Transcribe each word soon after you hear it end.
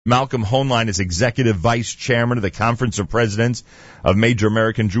Malcolm Hoenlein is Executive Vice Chairman of the Conference of Presidents of Major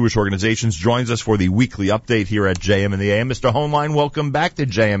American Jewish Organizations, joins us for the weekly update here at JM in the AM. Mr. Hoenlein, welcome back to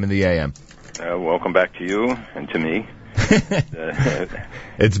JM in the AM. Welcome back to you and to me.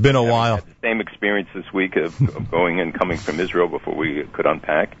 It's been a while. We had the same experience this week of going and coming from Israel before we could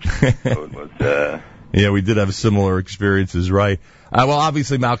unpack. So it was... Yeah, we did have similar experiences, right? Well,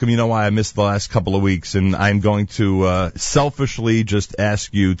 obviously, Malcolm, you know why I missed the last couple of weeks, and I'm going to selfishly just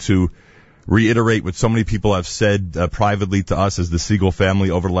ask you to reiterate what so many people have said privately to us as the Siegel family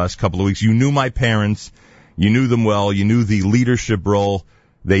over the last couple of weeks. You knew my parents. You knew them well. You knew the leadership role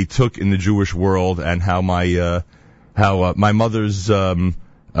they took in the Jewish world, and how my mother's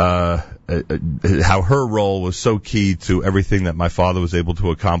how her role was so key to everything that my father was able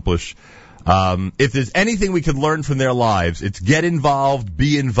to accomplish. If there's anything we could learn from their lives, it's get involved,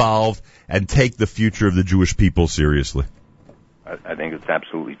 be involved, and take the future of the Jewish people seriously. I think it's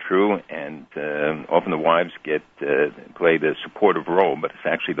absolutely true, and often the wives play the supportive role, but it's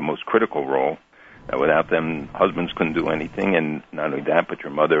actually the most critical role. Without them, husbands couldn't do anything, and not only that, but your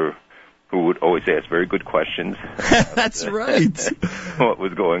mother, who would always ask very good questions. That's right. What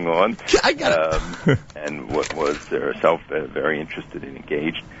was going on. I got it. And what was herself very interested and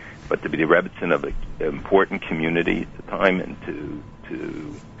engaged. But to be the Rebbitzin of an important community at the time, and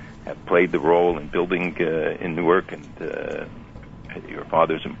to have played the role in building in Newark, and your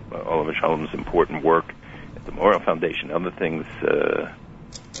father's, Oliver Shalom's, important work at the Memorial Foundation, other things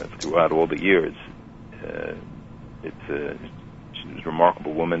throughout all the years. She was a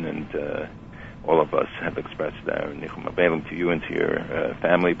remarkable woman, and all of us have expressed our nichum aveilim to you and to your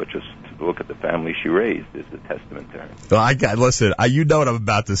family, but just to look at the family she raised is a testament to her. Well, listen, you know what I'm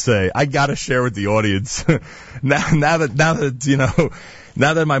about to say. I got to share with the audience. now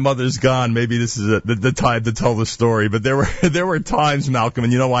that my mother's gone, maybe this is the time to tell the story. But there were times, Malcolm,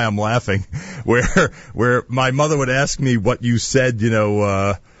 and you know why I'm laughing, where my mother would ask me what you said,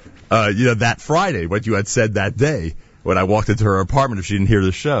 that Friday, what you had said that day when I walked into her apartment if she didn't hear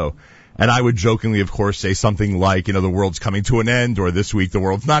the show. And I would jokingly, of course, say something like, the world's coming to an end, or this week the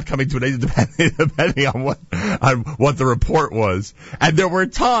world's not coming to an end, depending on what the report was. And there were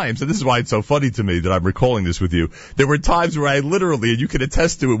times, and this is why it's so funny to me that I'm recalling this with you, there were times where I literally, and you can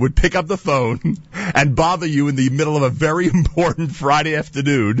attest to it, would pick up the phone and bother you in the middle of a very important Friday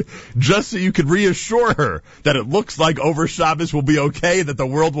afternoon, just so you could reassure her that it looks like over Shabbos will be okay, that the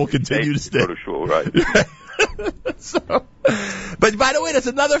world will continue to stay. Go to shul, right? But by the way, that's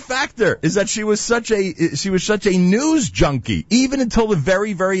another factor, is that she was such a news junkie, even until the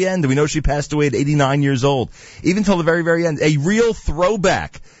very, very end. And we know she passed away at 89 years old. Even until the very, very end, a real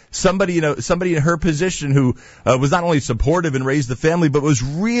throwback. Somebody in her position who was not only supportive and raised the family, but was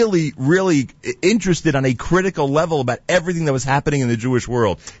really, really interested on a critical level about everything that was happening in the Jewish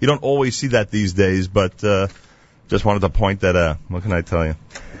world. You don't always see that these days, but just wanted to point that out. What can I tell you?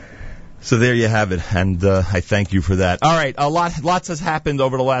 So there you have it, and I thank you for that. All right, lots has happened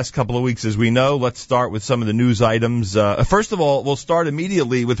over the last couple of weeks, as we know. Let's start with some of the news items. First of all, we'll start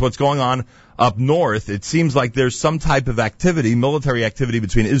immediately with what's going on up north. It seems like there's some type of activity, military activity,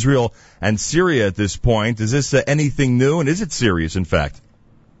 between Israel and Syria at this point. Is this anything new, and is it serious, in fact?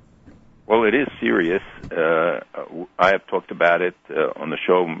 Well, it is serious. I have talked about it on the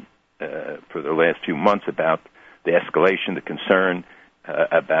show for the last few months about the escalation, the concern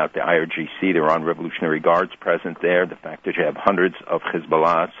about the IRGC, the Iran Revolutionary Guards present there, the fact that you have hundreds of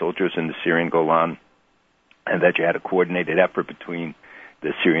Hezbollah soldiers in the Syrian Golan, and that you had a coordinated effort between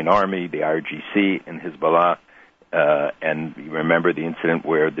the Syrian army, the IRGC, and Hezbollah. And you remember the incident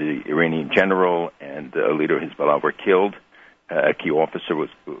where the Iranian general and the leader of Hezbollah were killed, a key officer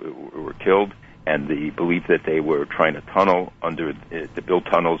were killed, and the belief that they were trying to build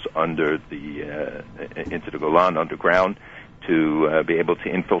tunnels under into the Golan underground, to be able to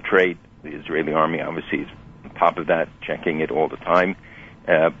infiltrate. The Israeli army obviously is on top of that, checking it all the time.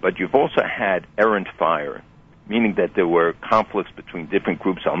 But you've also had errant fire, meaning that there were conflicts between different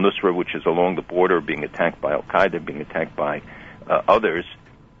groups. Al-Nusra, which is along the border, being attacked by Al-Qaeda, being attacked by others,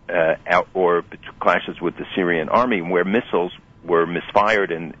 or clashes with the Syrian army, where missiles were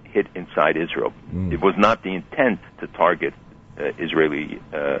misfired and hit inside Israel. It was not the intent to target Israeli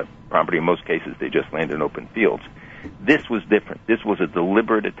property. In most cases, they just land in open fields. This was different. This was a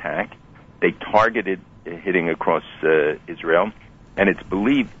deliberate attack. They targeted hitting across Israel, and it's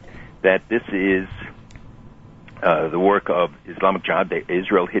believed that this is the work of Islamic Jihad.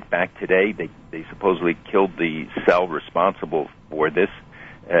 Israel hit back today. They supposedly killed the cell responsible for this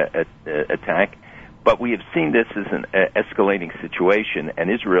attack. But we have seen this as an escalating situation,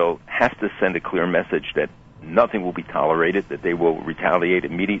 and Israel has to send a clear message that nothing will be tolerated, that they will retaliate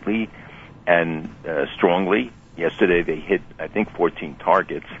immediately and strongly. Yesterday they hit, I think, 14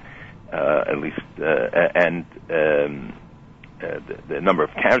 targets, at least, and the number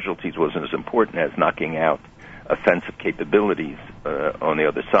of casualties wasn't as important as knocking out offensive capabilities on the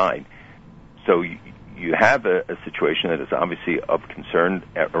other side. So you have a situation that is obviously of concern.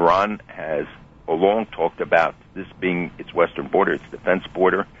 Iran has all along talked about this being its western border, its defense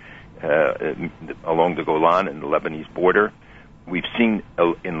border, along the Golan and the Lebanese border. We've seen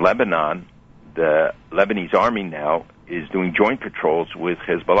in Lebanon, the Lebanese army now is doing joint patrols with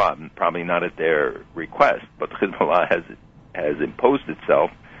Hezbollah, probably not at their request, but Hezbollah has imposed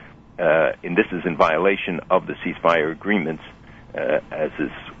itself, and this is in violation of the ceasefire agreements, as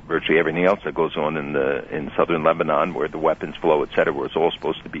is virtually everything else that goes on in southern Lebanon, where the weapons flow, etc., was all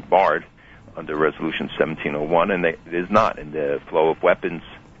supposed to be barred under Resolution 1701, and it is not. And the flow of weapons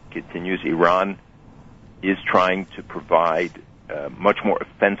continues. Iran is trying to provide much more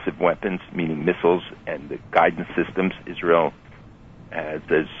offensive weapons, meaning missiles and the guidance systems. Israel has,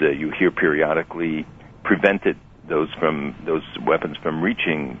 as you hear periodically, prevented those weapons from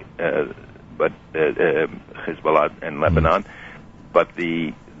reaching Hezbollah and Lebanon. But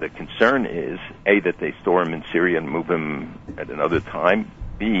the concern is, A, that they store them in Syria and move them at another time,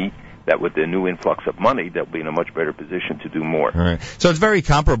 B, that with the new influx of money, they'll be in a much better position to do more. All right. So it's very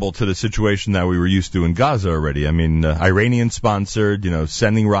comparable to the situation that we were used to in Gaza already. I mean, Iranian-sponsored,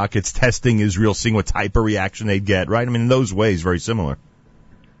 sending rockets, testing Israel, seeing what type of reaction they'd get, right? I mean, in those ways, very similar.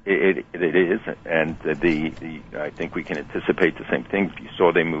 It is, and I think we can anticipate the same thing. You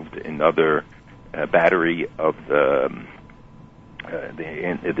saw they moved another battery of the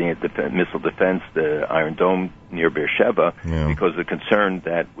missile defense, the Iron Dome near Beersheba, because of the concern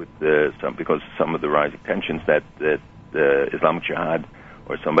that because of some of the rising tensions that the Islamic Jihad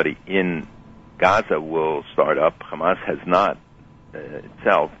or somebody in Gaza will start up. Hamas has not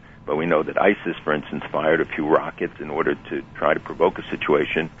itself, but we know that ISIS, for instance, fired a few rockets in order to try to provoke a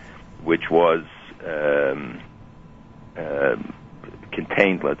situation which was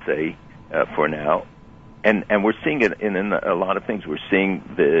contained, let's say, for now. And we're seeing it in a lot of things. We're seeing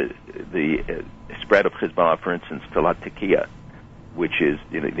the spread of Hezbollah, for instance, to Latakia, which is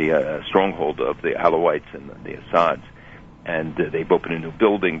the stronghold of the Alawites and the Assads. And they've opened a new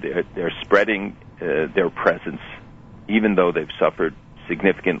building. They're spreading their presence, even though they've suffered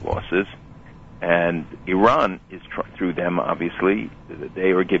significant losses. And Iran is, through them, obviously,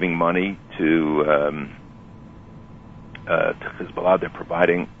 they are giving money to Hezbollah. They're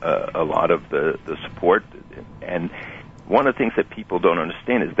providing a lot of the support. And one of the things that people don't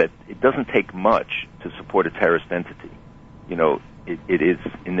understand is that it doesn't take much to support a terrorist entity. It is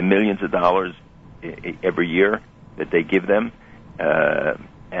in the millions of dollars every year that they give them.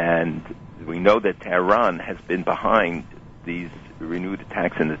 And we know that Tehran has been behind these renewed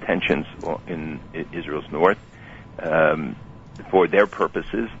attacks and the tensions in Israel's north. For their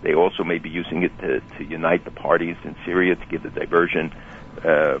purposes. They also may be using it to unite the parties in Syria, to give the diversion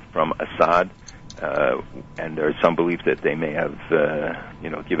from Assad. And there is some belief that they may have,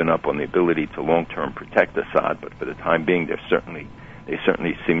 given up on the ability to long-term protect Assad. But for the time being, they certainly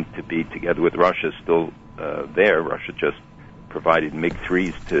seem to be, together with Russia, still there. Russia just provided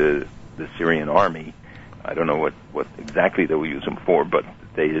MiG-3s to the Syrian army. I don't know what exactly they will use them for, but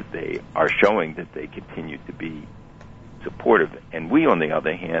they are showing that they continue to be supportive. And we, on the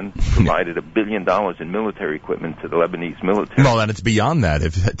other hand, provided $1 billion in military equipment to the Lebanese military. Well, and it's beyond that.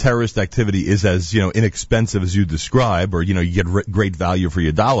 If terrorist activity is as, inexpensive as you describe, or, you get great value for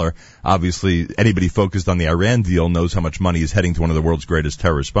your dollar, obviously anybody focused on the Iran deal knows how much money is heading to one of the world's greatest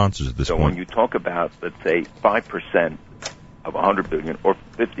terrorist sponsors at this point. So when you talk about, let's say, 5% of $100 billion or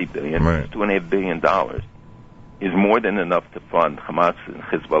 $50 billion, right, $2.5 billion is more than enough to fund Hamas and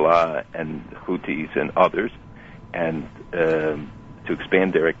Hezbollah and Houthis and others, and to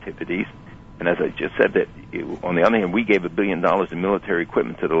expand their activities. And as I just said, that on the other hand, we gave $1 billion in military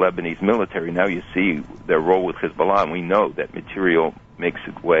equipment to the Lebanese military. Now you see their role with Hezbollah, and we know that material makes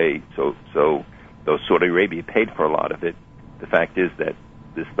its way. So though Saudi Arabia paid for a lot of it, the fact is that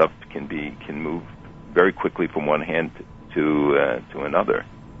this stuff can move very quickly from one hand to another.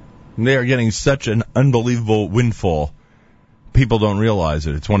 They are getting such an unbelievable windfall. People don't realize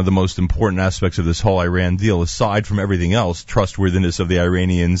it. It's one of the most important aspects of this whole Iran deal, aside from everything else, trustworthiness of the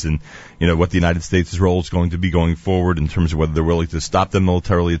Iranians and, what the United States' role is going to be going forward in terms of whether they're willing to stop them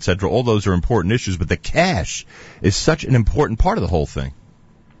militarily, etc. All those are important issues, but the cash is such an important part of the whole thing.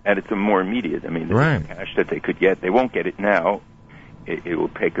 And it's more immediate. I mean, right, the cash that they could get, they won't get it now. It will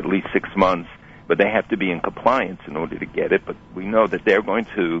take at least 6 months, but they have to be in compliance in order to get it. But we know that they're going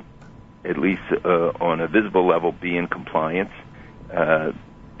to at least on a visible level, be in compliance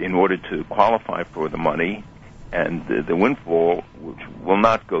in order to qualify for the money. And the windfall, which will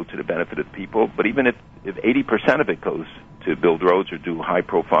not go to the benefit of the people, but even if 80% of it goes to build roads or do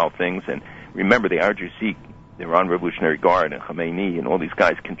high-profile things, and remember the IRGC, the Iran Revolutionary Guard, and Khamenei, and all these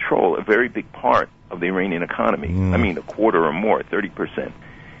guys control a very big part of the Iranian economy. I mean, a quarter or more, 30%.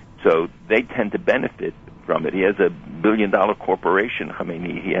 So they tend to benefit from it. He has $1 billion corporation,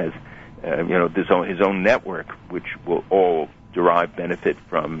 Khamenei. He has, his own network, which will all derive benefit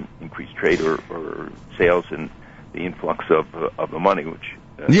from increased trade or sales and the influx of the money, which...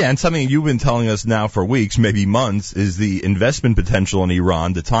 Yeah, and something you've been telling us now for weeks, maybe months, is the investment potential in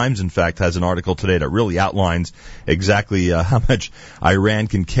Iran. The Times, in fact, has an article today that really outlines exactly how much Iran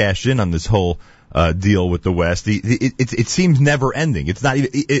can cash in on this whole deal with the West. It seems never ending. It's not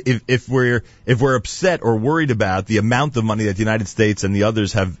even if we're upset or worried about the amount of money that the United States and the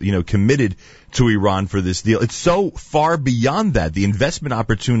others have committed to Iran for this deal. It's so far beyond that. The investment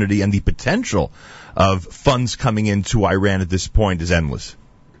opportunity and the potential of funds coming into Iran at this point is endless.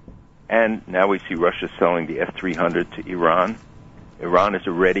 And now we see Russia selling the S-300 to Iran. Iran is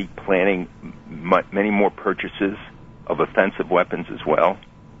already planning many more purchases of offensive weapons as well,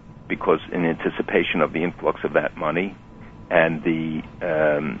 because in anticipation of the influx of that money. And the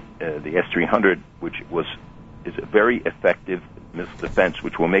S-300, which is a very effective missile defense,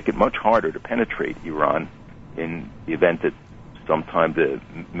 which will make it much harder to penetrate Iran in the event that sometime the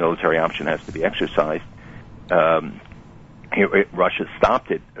military option has to be exercised. Russia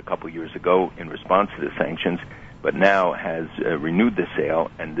stopped it a couple years ago in response to the sanctions, but now has renewed the sale,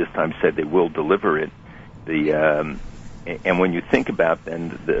 and this time said they will deliver it. And when you think about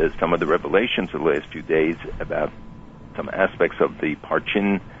then some of the revelations of the last few days about some aspects of the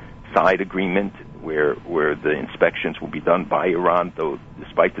Parchin side agreement, where the inspections will be done by Iran, though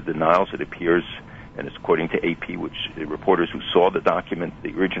despite the denials, it appears, and it's according to AP, which the reporters who saw the document,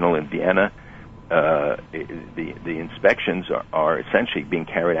 the original in Vienna, the inspections are essentially being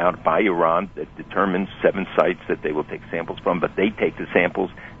carried out by Iran. That determines 7 sites that they will take samples from, but they take the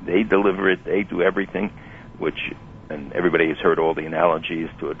samples, they deliver it, they do everything, and everybody has heard all the analogies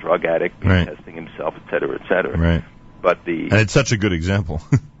to a drug addict testing himself, et cetera, et cetera. Right. And it's such a good example.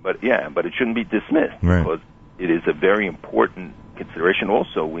 but it shouldn't be dismissed, because it is a very important consideration.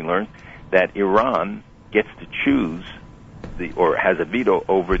 Also, we learned that Iran gets to choose or has a veto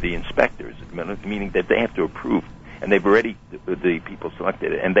over the inspectors, meaning that they have to approve, and they've already, the people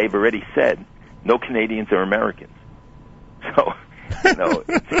selected it, and they've already said no Canadians or Americans. So,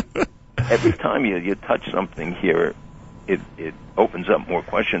 every time you touch something here, it opens up more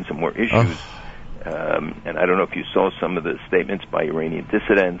questions and more issues. And I don't know if you saw some of the statements by Iranian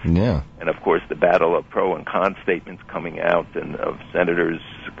dissidents. Yeah. And of course the battle of pro and con statements coming out, and of senators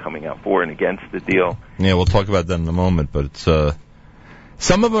coming out for and against the deal. Yeah, we'll talk about that in a moment, but it's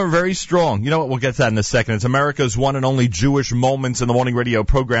some of them are very strong. You know what? We'll get to that in a second. It's America's one and only Jewish Moments in the Morning radio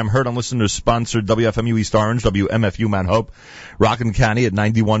program, heard on listeners-sponsored WFMU East Orange, WMFU Mount Hope, Rockland County at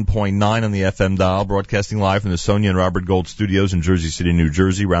 91.9 on the FM dial, broadcasting live from the Sonia and Robert Gold studios in Jersey City, New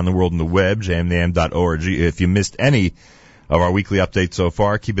Jersey, around the world on the web, jmnam.org. If you missed any of our weekly updates so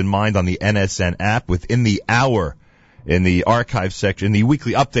far, keep in mind on the NSN app, within the hour, in the archive section, in the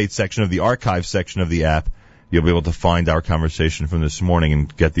weekly update section of the archive section of the app, you'll be able to find our conversation from this morning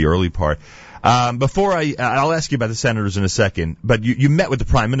and get the early part. Before I'll ask you about the senators in a second, but you met with the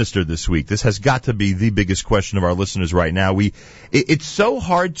Prime Minister this week. This has got to be the biggest question of our listeners right now. It's so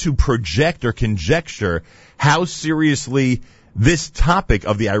hard to project or conjecture how seriously this topic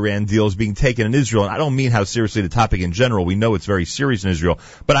of the Iran deal is being taken in Israel. And I don't mean how seriously the topic in general. We know it's very serious in Israel.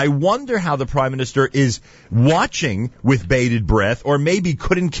 But I wonder how the Prime Minister is watching with bated breath, or maybe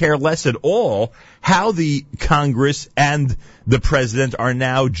couldn't care less at all, how the Congress and the President are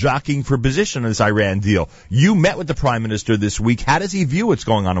now jockeying for position on this Iran deal. You met with the Prime Minister this week. How does he view what's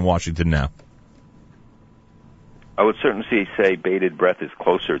going on in Washington now? I would certainly say bated breath is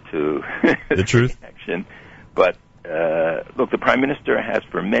closer to the truth. Action. But look, the Prime Minister has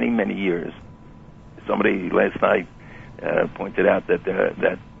for many, many years. Somebody last night pointed out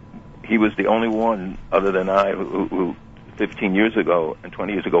that he was the only one, other than I, who 15 years ago and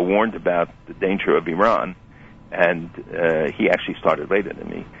 20 years ago warned about the danger of Iran, and he actually started later than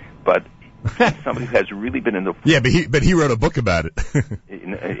me. But somebody who has really been in the but he wrote a book about it.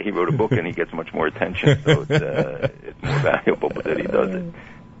 He wrote a book, and he gets much more attention, so it's more valuable that he does it.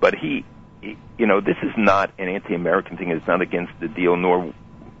 But this is not an anti-American thing. It's not against the deal, nor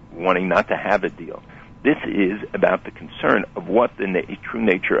wanting not to have a deal. This is about the concern of what the true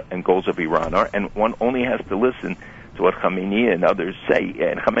nature and goals of Iran are, and one only has to listen to what Khamenei and others say.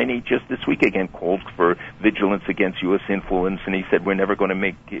 And Khamenei just this week again called for vigilance against U.S. influence, and he said we're never going to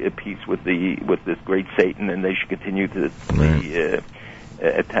make peace with this great Satan, and they should continue the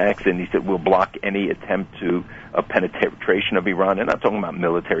attacks. And he said we'll block any attempt to a penetration of Iran. They're not talking about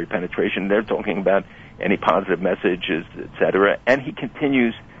military penetration. They're talking about any positive messages, etc. And he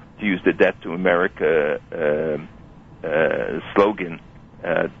continues to use the Death to America slogan,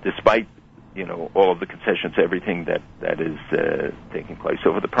 despite all of the concessions, everything that is taking place.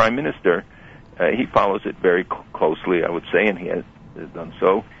 So for the Prime Minister, he follows it very closely, I would say, and he has done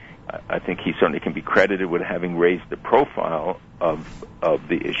so. I think he certainly can be credited with having raised the profile of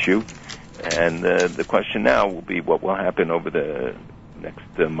the issue. And the question now will be what will happen over the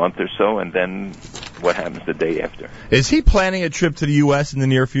next month or so, and then what happens the day after. Is he planning a trip to the U.S. in the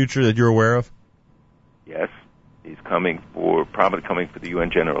near future that you're aware of? Yes. He's probably coming for the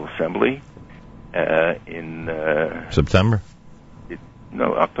UN General Assembly in September?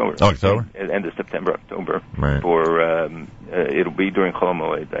 October. Oh, October? End of September, October. Right. It'll be during Chol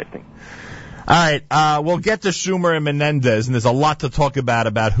Hamoed, I think. All right, we'll get to Schumer and Menendez, and there's a lot to talk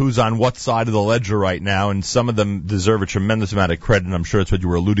about who's on what side of the ledger right now, and some of them deserve a tremendous amount of credit, and I'm sure that's what you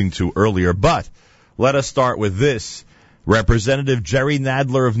were alluding to earlier. But let us start with this. Representative Jerry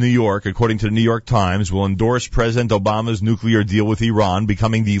Nadler of New York, according to the New York Times, will endorse President Obama's nuclear deal with Iran,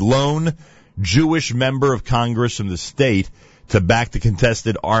 becoming the lone Jewish member of Congress from the state to back the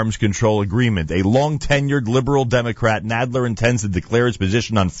contested arms control agreement. A long-tenured liberal Democrat, Nadler intends to declare his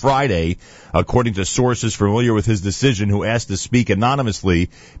position on Friday, according to sources familiar with his decision, who asked to speak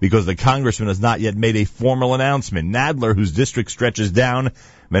anonymously because the congressman has not yet made a formal announcement. Nadler, whose district stretches down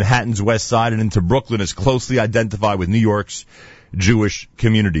Manhattan's west side and into Brooklyn, is closely identified with New York's Jewish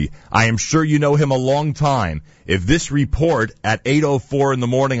community. I am sure you know him a long time. If this report at 8:04 in the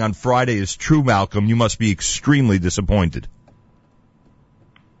morning on Friday is true, Malcolm, you must be extremely disappointed.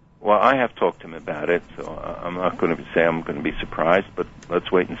 Well, I have talked to him about it, so I'm not going to say I'm going to be surprised, but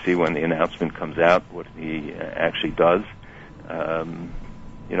let's wait and see when the announcement comes out, what he actually does.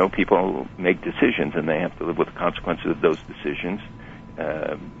 People make decisions, and they have to live with the consequences of those decisions.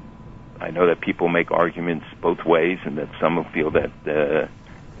 I know that people make arguments both ways, and that some feel that,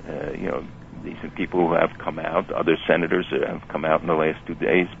 these are people who have come out, other senators that have come out in the last 2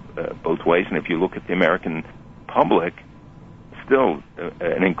 days, both ways. And if you look at the American public, still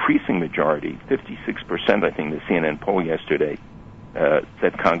an increasing majority, 56%, I think the CNN poll yesterday,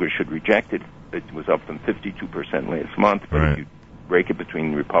 said Congress should reject it. It was up from 52% last month, but right. If you break it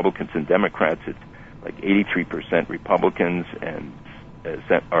between Republicans and Democrats, it's like 83% Republicans and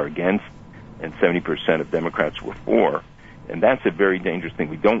are against, and 70% of Democrats were for. And that's a very dangerous thing.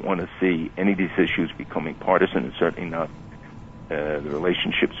 We don't want to see any of these issues becoming partisan, and certainly not the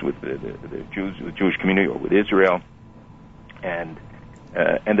relationships with the Jewish community or with Israel. And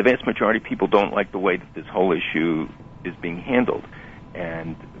the vast majority of people don't like the way that this whole issue is being handled.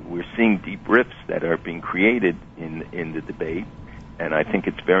 And we're seeing deep rifts that are being created in the debate. And I think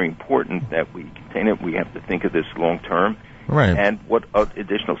it's very important that we contain it. We have to think of this long term, right, and what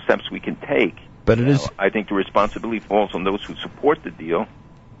additional steps we can take. But it is. I think the responsibility falls on those who support the deal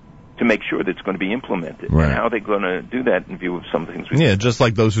to make sure that it's going to be implemented. Right. And how are they going to do that in view of some things we Yeah, just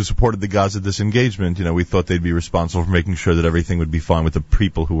like those who supported the Gaza disengagement, we thought they'd be responsible for making sure that everything would be fine with the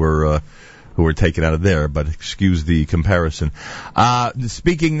people who were taken out of there, but excuse the comparison.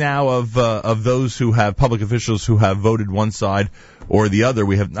 Speaking now of those who have public officials who have voted one side or the other,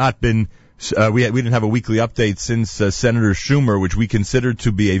 we have not been we didn't have a weekly update since Senator Schumer, which we consider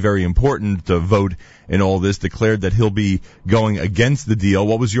to be a very important vote in all this, declared that he'll be going against the deal.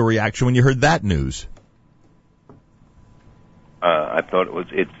 What was your reaction when you heard that news? I thought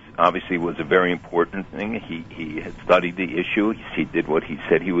it obviously was a very important thing. He had studied the issue. He did what he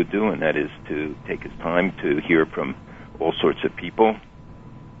said he would do, and that is to take his time to hear from all sorts of people.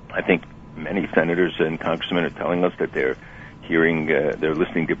 I think many senators and congressmen are telling us that they're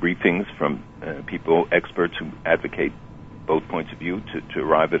listening to briefings from people, experts who advocate both points of view to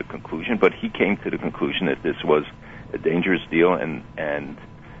arrive at a conclusion. But he came to the conclusion that this was a dangerous deal, and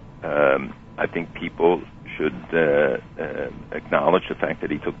I think people should acknowledge the fact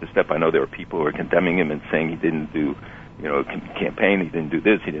that he took the step. I know there are people who are condemning him and saying he didn't do, campaign, he didn't do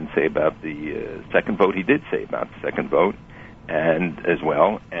this, he didn't say about the second vote. He did say about the second vote, and as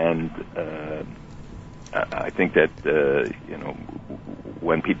well, and I think that,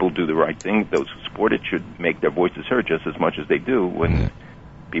 when people do the right thing, those who support it should make their voices heard just as much as they do when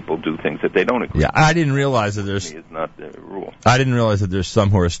people do things that they don't agree with. Yeah, I didn't realize that there's... It's not the rule. I didn't realize that there's some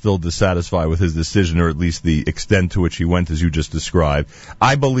who are still dissatisfied with his decision, or at least the extent to which he went, as you just described.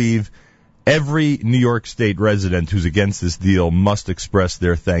 I believe Every New York State resident who's against this deal must express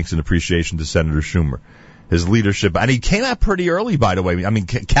their thanks and appreciation to Senator Schumer. His leadership, and he came out pretty early, by the way. I mean,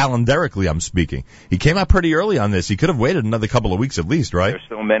 calendarically, I'm speaking. He came out pretty early on this. He could have waited another couple of weeks at least, right? There's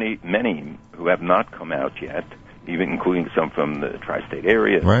still many who have not come out yet, even including some from the tri-state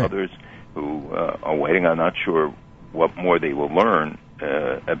area and others who are waiting. I'm not sure what more they will learn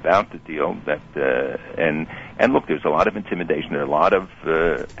about the deal. And look, there's a lot of intimidation. There are a lot of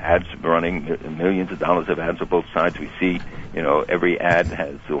ads running, millions of dollars of ads on both sides. We see, every ad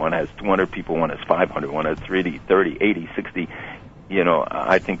one has 200 people, one has 500, one has 30, 80, 60.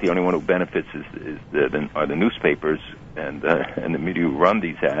 I think the only one who benefits are the newspapers and the media who run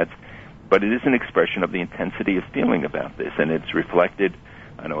these ads. But it is an expression of the intensity of feeling about this, and it's reflected.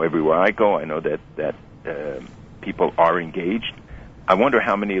 I know everywhere I go, I know that people are engaged. I wonder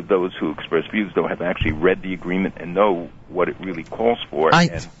how many of those who express views, though, have actually read the agreement and know what it really calls for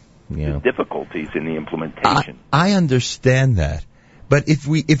and the difficulties in the implementation. I understand that. But if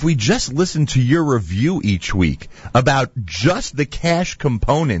we just listen to your review each week about just the cash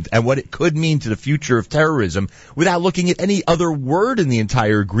component and what it could mean to the future of terrorism without looking at any other word in the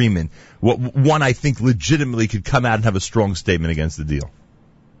entire agreement, one I think legitimately could come out and have a strong statement against the deal.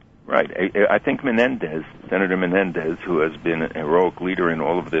 Right. I think Senator Menendez, who has been a heroic leader in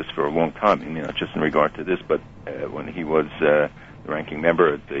all of this for a long time, not just in regard to this, but when he was the ranking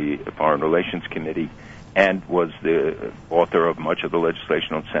member of the Foreign Relations Committee and was the author of much of the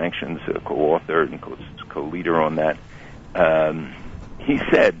legislation on sanctions, co-author and co-leader on that, he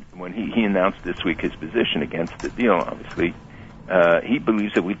said when he announced this week his position against the deal, obviously, he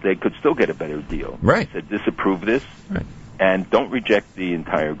believes that they could still get a better deal. Right. He said, disapprove this. Right. And don't reject the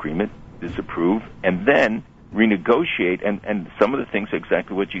entire agreement, disapprove, and then renegotiate. And some of the things are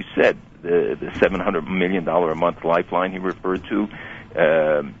exactly what you said. The $700 million a month lifeline he referred to.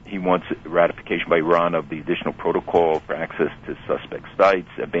 He wants ratification by Iran of the additional protocol for access to suspect sites,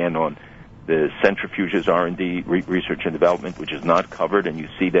 a ban on the centrifuges, R&D, research and development, which is not covered. And you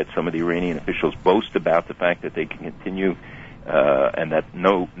see that some of the Iranian officials boast about the fact that they can continue and that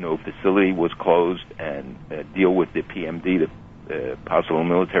no facility was closed, and deal with the PMD, the possible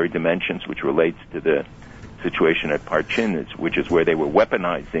military dimensions, which relates to the situation at Parchin, which is where they were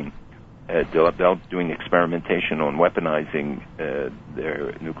weaponizing, doing experimentation on weaponizing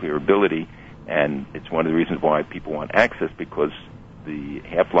their nuclear ability, and it's one of the reasons why people want access, because the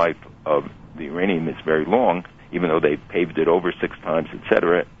half-life of the uranium is very long, even though they paved it over 6 times,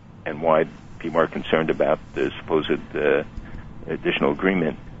 etc., and why people are concerned about the supposed additional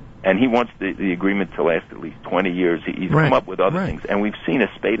agreement. And he wants the agreement to last at least 20 years. He's come up with other things. And we've seen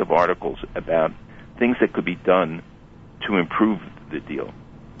a spate of articles about things that could be done to improve the deal.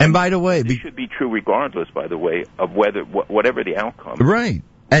 And by the way, it should be true regardless, by the way, of whatever the outcome. Right.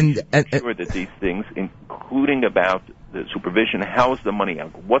 And sure that these things, including about the supervision, how is the money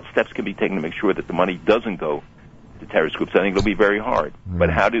out? What steps can be taken to make sure that the money doesn't go to terrorist groups? I think it'll be very hard.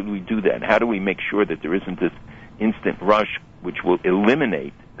 But how do we do that? How do we make sure that there isn't this instant rush which will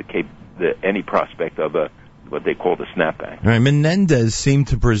eliminate any prospect of what they call the snapback? Right. Menendez seemed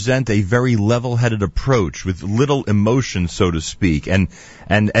to present a very level-headed approach with little emotion, so to speak, and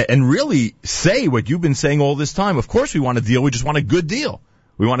really say what you've been saying all this time. Of course we want a deal. We just want a good deal.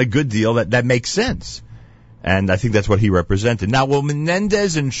 We want a good deal that makes sense. And I think that's what he represented. Now, will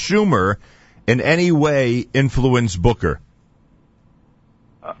Menendez and Schumer in any way influence Booker?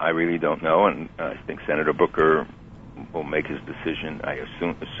 I really don't know, and I think Senator Booker will make his decision. I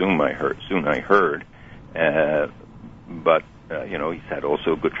heard. But he's had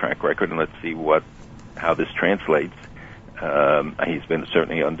also a good track record, and let's see how this translates. He's been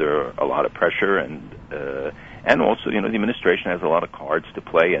certainly under a lot of pressure, and also the administration has a lot of cards to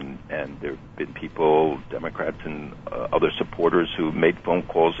play, and there have been people, Democrats and other supporters, who made phone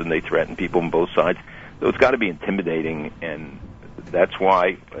calls and they threatened people on both sides. So it's got to be intimidating, and that's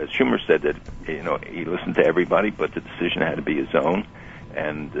why, as Schumer said, that he listened to everybody, but the decision had to be his own.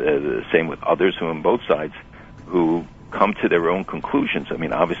 And the same with others who on both sides who come to their own conclusions. I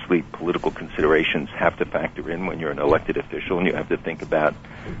mean, obviously, political considerations have to factor in when you're an elected official, and you have to think about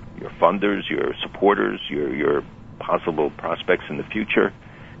your funders, your supporters, your possible prospects in the future.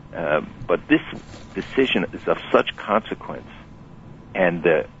 But this decision is of such consequence, and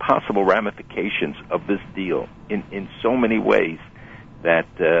the possible ramifications of this deal in so many ways that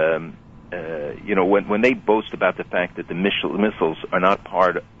when they boast about the fact that the missiles are not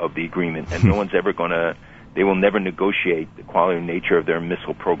part of the agreement, and no one's ever they will never negotiate the quality and nature of their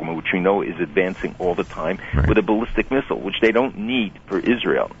missile program, which we know is advancing all the time, with a ballistic missile, which they don't need for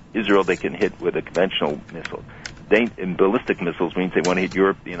Israel. Israel they can hit with a conventional missile. and ballistic missiles means they want to hit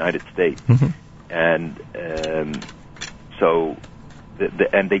Europe, the United States. And so,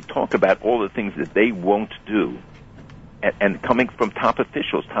 and they talk about all the things that they won't do, and coming from top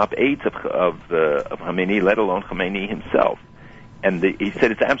officials, top aides of Khamenei, let alone Khamenei himself. And he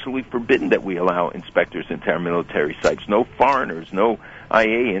said it's absolutely forbidden that we allow inspectors into our military sites. No foreigners, no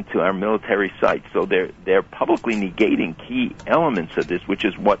IA into our military sites. So they're publicly negating key elements of this, which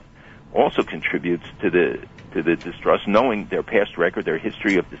is what also contributes to the distrust, knowing their past record, their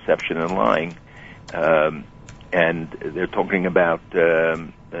history of deception and lying. And they're talking about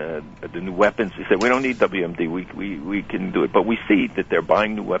the new weapons. They said, we don't need WMD. We can do it. But we see that they're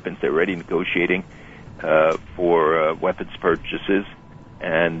buying new weapons. They're already negotiating for weapons purchases.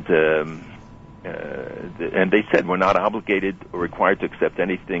 And they said we're not obligated or required to accept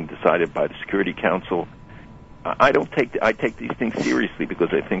anything decided by the Security Council. I take these things seriously because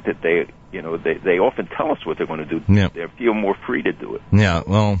I think that they often tell us what they're going to do. Yeah. They feel more free to do it. Yeah,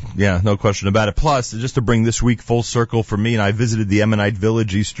 well, yeah, no question about it. Plus, just to bring this week full circle for me, and I visited the Ammonite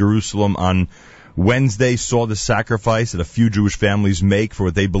village, East Jerusalem, on Wednesday, saw the sacrifice that a few Jewish families make for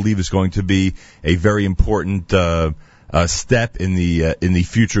what they believe is going to be a very important step in the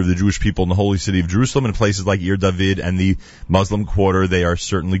future of the Jewish people in the holy city of Jerusalem, and places like Ir David and the Muslim Quarter. They are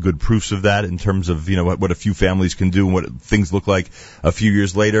certainly good proofs of that in terms of what a few families can do and what things look like a few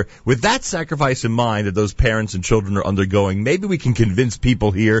years later. With that sacrifice in mind that those parents and children are undergoing, maybe we can convince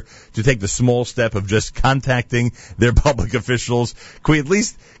people here to take the small step of just contacting their public officials. Can we at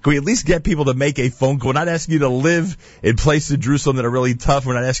least get people to make a phone call? We're not asking you to live in places in Jerusalem that are really tough.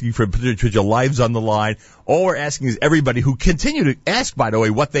 We're not asking you to put your lives on the line. All we're asking is everybody who continue to ask, by the way,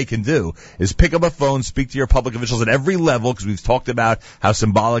 what they can do is pick up a phone, speak to your public officials at every level, because we've talked about how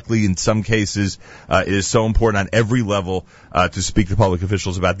symbolically in some cases it is so important on every level to speak to public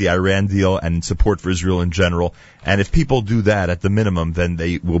officials about the Iran deal and support for Israel in general. And if people do that at the minimum, then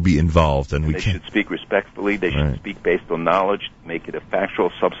they will be involved. And they should speak respectfully. They should speak based on knowledge, make it a factual,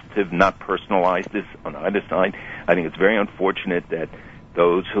 substantive, not personalize this on either side. I think it's very unfortunate that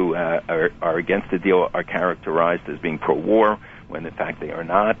those who are against the deal are characterized as being pro-war when in fact they are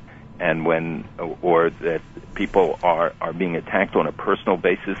not, and or that people are being attacked on a personal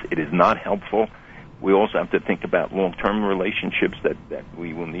basis. It is not helpful. We also have to think about long-term relationships that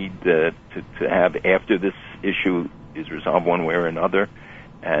we will need to have after this issue is resolved one way or another.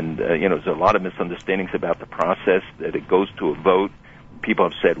 And there's a lot of misunderstandings about the process, that it goes to a vote. People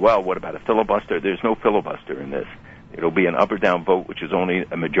have said, well, what about a filibuster? There's no filibuster in this. It'll be an up or down vote, which is only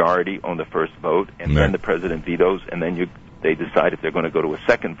a majority on the first vote, and then the president vetoes, and then they decide if they're going to go to a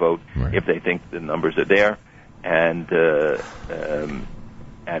second vote if they think the numbers are there, and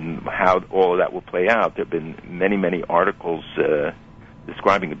how all of that will play out. There have been many, many articles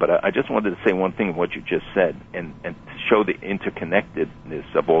describing it, but I just wanted to say one thing of what you just said, and to show the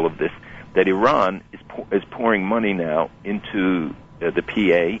interconnectedness of all of this, that Iran is pouring money now into the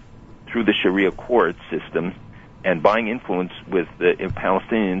PA through the Sharia court system, and buying influence with the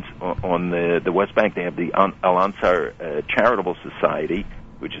Palestinians on the West Bank. They have the Al-Ansar Charitable Society,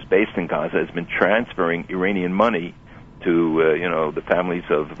 which is based in Gaza, has been transferring Iranian money to, the families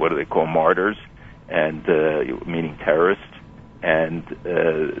of what do they call martyrs, and meaning terrorists, and,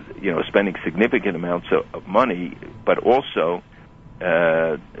 spending significant amounts of money, but also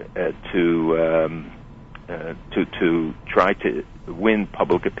to try to win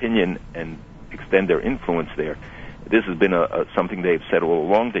public opinion and extend their influence there. This has been something they've said all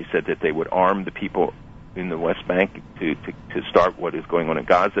along. They said that they would arm the people in the West Bank to start what is going on in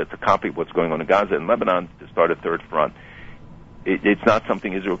Gaza, to copy what's going on in Gaza and Lebanon, to start a third front. It's not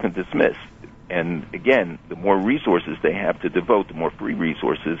something Israel can dismiss. And again, the more resources they have to devote, the more free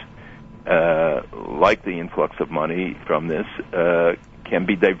resources, like the influx of money from this, can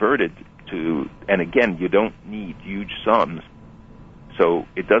be diverted to, and again, you don't need huge sums. So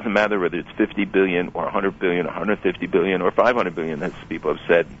it doesn't matter whether it's 50 billion or 100 billion, 150 billion, or 500 billion, as people have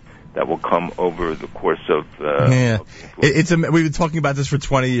said, that will come over the course of. We've been talking about this for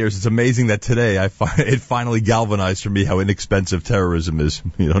 20 years. It's amazing that today it finally galvanized for me how inexpensive terrorism is.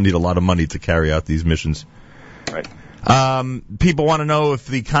 You don't need a lot of money to carry out these missions. Right. People want to know if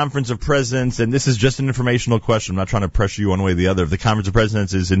the Conference of Presidents, and this is just an informational question, I'm not trying to pressure you one way or the other, if the Conference of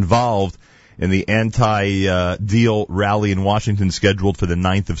Presidents is involved in the anti-deal rally in Washington scheduled for the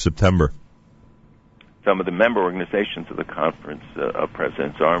 9th of September. Some of the member organizations of the Conference of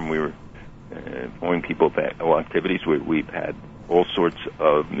Presidents are, and we were informing people about all activities. We've had all sorts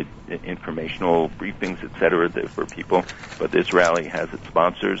of informational briefings, etc., for people. But this rally has its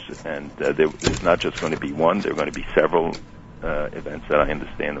sponsors, and there's not just going to be one. There are going to be several events that I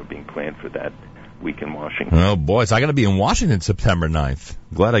understand are being planned for that week in Washington. Oh, boys, I got to be in Washington September 9th.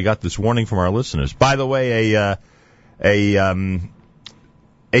 Glad I got this warning from our listeners. By the way, a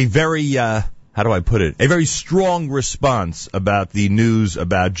very, how do I put it? A very strong response about the news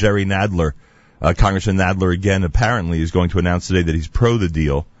about Jerry Nadler. Congressman Nadler, again, apparently is going to announce today that he's pro the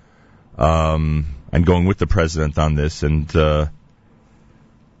deal, and going with the president on this. And,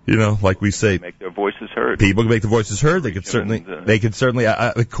 like we say, make their voices heard. People can make their voices heard. They could certainly,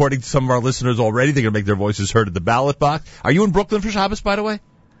 according to some of our listeners already, they can make their voices heard at the ballot box. Are you in Brooklyn for Shabbos, by the way?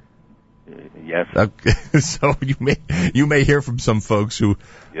 Yes. Okay. So you may hear from some folks who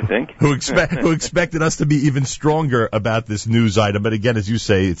expected us to be even stronger about this news item. But again, as you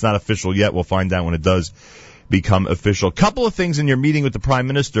say, it's not official yet. We'll find out when it does become official. Couple of things in your meeting with the Prime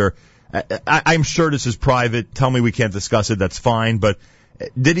Minister. I'm sure this is private. Tell me we can't discuss it. That's fine. But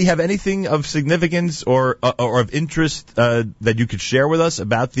did he have anything of significance or of interest that you could share with us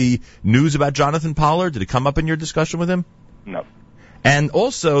about the news about Jonathan Pollard? Did it come up in your discussion with him? No. And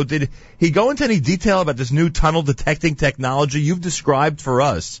also, did he go into any detail about this new tunnel detecting technology? You've described for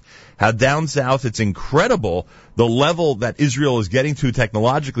us how down south it's incredible the level that Israel is getting to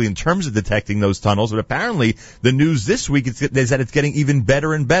technologically in terms of detecting those tunnels. But apparently, the news this week is that it's getting even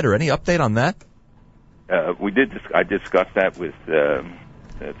better and better. Any update on that? I discussed that with,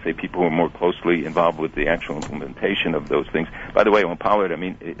 say, people who are more closely involved with the actual implementation of those things. By the way, on Pollard,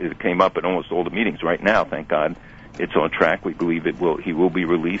 it came up at almost all the meetings right now. Thank God. It's on track. We believe he will be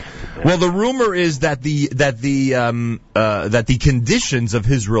released. Well, the rumor is that the conditions of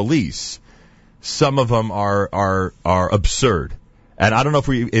his release, some of them are absurd. And I don't know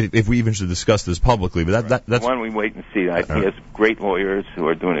if we even should discuss this publicly, but that's why don't we wait and see. He has great lawyers who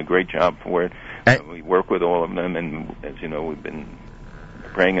are doing a great job for it. We work with all of them, and as you know, we've been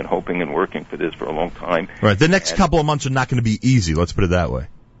praying and hoping and working for this for a long time. Right. The next couple of months are not going to be easy. Let's put it that way.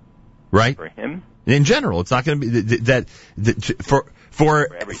 Right. For him. In general, it's not going to be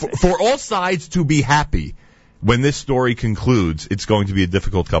for all sides to be happy when this story concludes. It's going to be a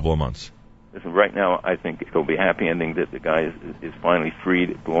difficult couple of months. Listen, right now, I think it'll be a happy ending that the guy is finally freed.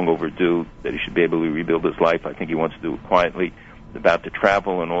 It's long overdue. That he should be able to rebuild his life. I think he wants to do it quietly. About the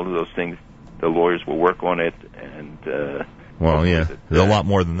travel and all of those things, the lawyers will work on it. And there's a lot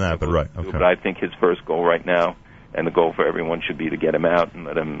more than that, but right. Okay. But I think his first goal right now, and the goal for everyone, should be to get him out and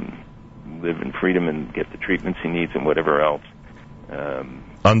let him live in freedom and get the treatments he needs and whatever else.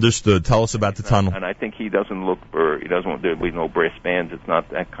 Understood. Tell us about the tunnel. And I think he doesn't want there to be no brass bands. It's not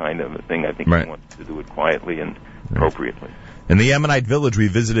that kind of a thing. I think he wants to do it quietly and appropriately. In the Ammonite village, we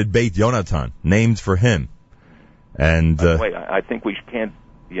visited Beit Yonatan, named for him. And by the way, I think we can't,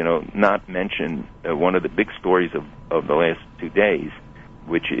 not mention one of the big stories of the last 2 days,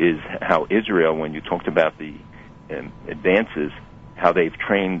 which is how Israel, when you talked about the advances, how they've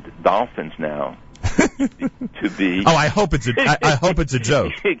trained dolphins now to be. Oh, I hope it's a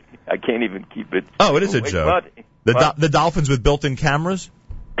joke. I can't even keep it. Oh, it is a joke. The dolphins with built-in cameras.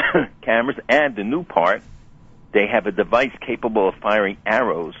 Cameras, and the new part, they have a device capable of firing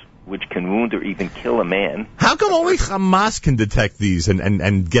arrows which can wound or even kill a man. How come only Hamas can detect these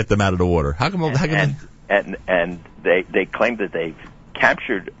and get them out of the water? How come? And they claim that they've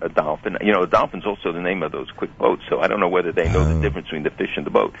captured a dolphin. A dolphin's also the name of those quick boats, so I don't know whether they know the difference between the fish and the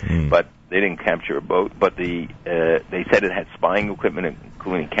boat. But they didn't capture a boat. But they said it had spying equipment,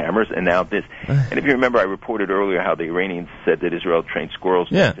 including cameras, and now this. And if you remember, I reported earlier how the Iranians said that Israel trained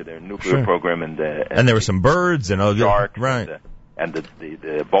squirrels into their nuclear program, and there were some birds and sharks, right, and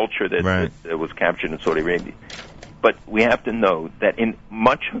the vulture that was captured in Saudi Arabia. But we have to know that in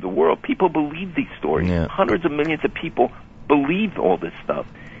much of the world, people believe these stories. Yeah. Hundreds of millions of people believe all this stuff,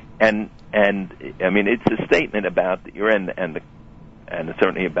 and it's a statement about Iran and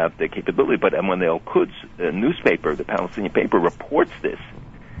certainly about the capability. But when the Al-Quds newspaper, the Palestinian paper, reports this,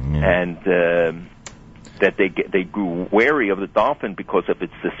 and that they grew wary of the dolphin because of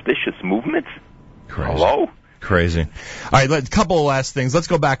its suspicious movements. Crazy. Hello. Crazy. All right, a couple of last things. Let's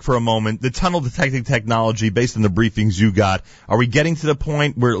go back for a moment. The tunnel detecting technology, based on the briefings you got, are we getting to the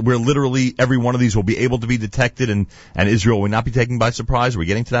point where literally every one of these will be able to be detected and Israel will not be taken by surprise? Are we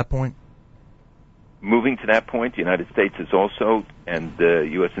getting to that point? Moving to that point, the United States is also, and the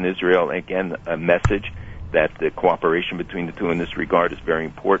U.S. and Israel, again, a message that the cooperation between the two in this regard is very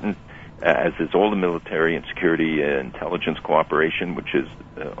important, as is all the military and security intelligence cooperation, which is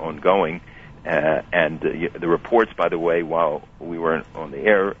ongoing. And the reports, by the way, while we were on the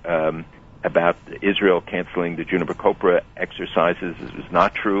air, about Israel canceling the Juniper Copra exercises is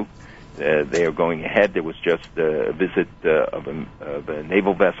not true. They are going ahead. There was just a visit of a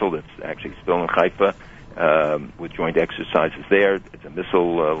naval vessel that's actually still in Haifa with joint exercises there. It's a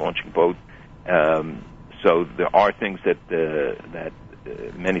missile launching boat. So there are things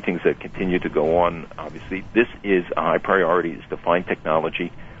many things that continue to go on. Obviously, this is a high priority: is to find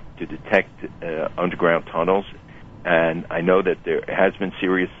technology to detect underground tunnels. And I know that there has been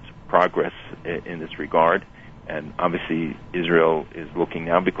serious progress in this regard. And obviously, Israel is looking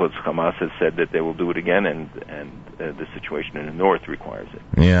now because Hamas has said that they will do it again, and the situation in the north requires it.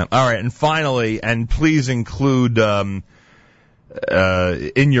 Yeah. All right. And finally, and please include in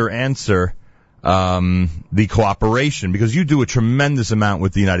your answer the cooperation, because you do a tremendous amount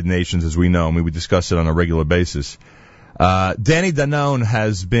with the United Nations, as we know, and we would discuss it on a regular basis. Danny Danon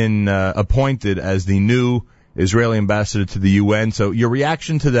has been appointed as the new Israeli ambassador to the UN. So your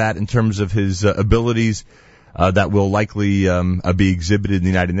reaction to that in terms of his abilities that will likely be exhibited in the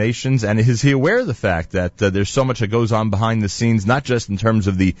United Nations, and is he aware of the fact that there's so much that goes on behind the scenes, not just in terms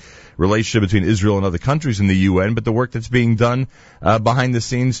of the relationship between Israel and other countries in the UN, but the work that's being done behind the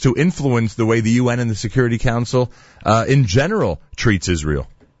scenes to influence the way the UN and the Security Council in general treats Israel?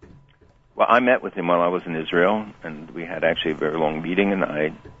 Well, I met with him while I was in Israel, and we had actually a very long meeting, and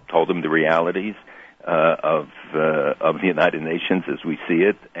I told him the realities of the United Nations as we see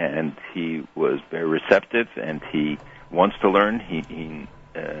it, and he was very receptive, and he wants to learn.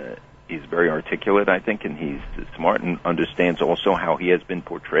 He's very articulate, I think, and he's smart and understands also how he has been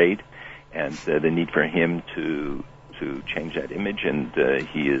portrayed, and the need for him to change that image, and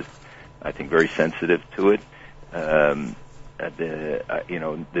he is, I think, very sensitive to it. The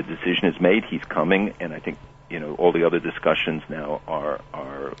decision is made. He's coming, and I think all the other discussions now are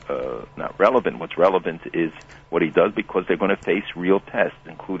not relevant. What's relevant is what he does, because they're going to face real tests,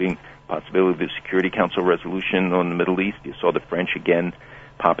 including possibility of the Security Council resolution on the Middle East. You saw the French again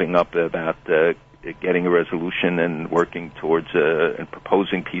popping up about getting a resolution and working towards and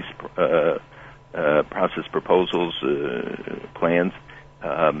proposing peace process proposals, plans.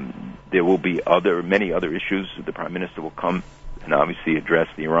 There will be many other issues. The Prime Minister will come and obviously address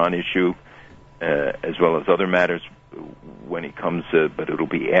the Iran issue, as well as other matters when he comes, but it'll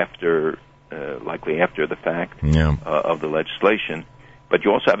be likely after the fact of the legislation. But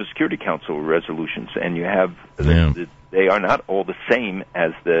you also have a Security Council resolutions, and you have they are not all the same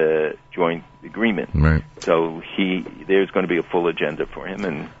as the joint agreement. Right. So there's going to be a full agenda for him.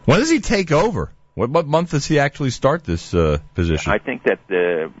 And when does he take over? What month does he actually start this position? I think that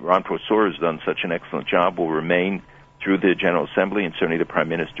Ron Prosor has done such an excellent job, will remain through the General Assembly and certainly the Prime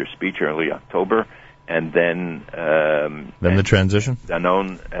Minister's speech early October, and then the transition.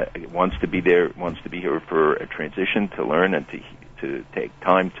 Danon wants to be here for a transition, to learn and to take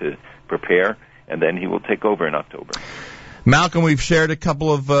time to prepare, and then he will take over in October. Malcolm, we've shared a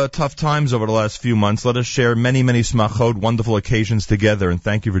couple of tough times over the last few months. Let us share many, many smachot, wonderful occasions together, and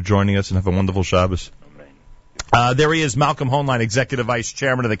thank you for joining us, and have a wonderful Shabbos. There he is, Malcolm Hoenlein, Executive Vice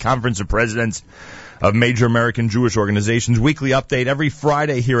Chairman of the Conference of Presidents of Major American Jewish Organizations. Weekly update every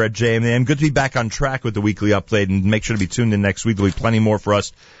Friday here at JMN. Good to be back on track with the weekly update, and make sure to be tuned in next week. There'll be plenty more for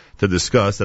us to discuss.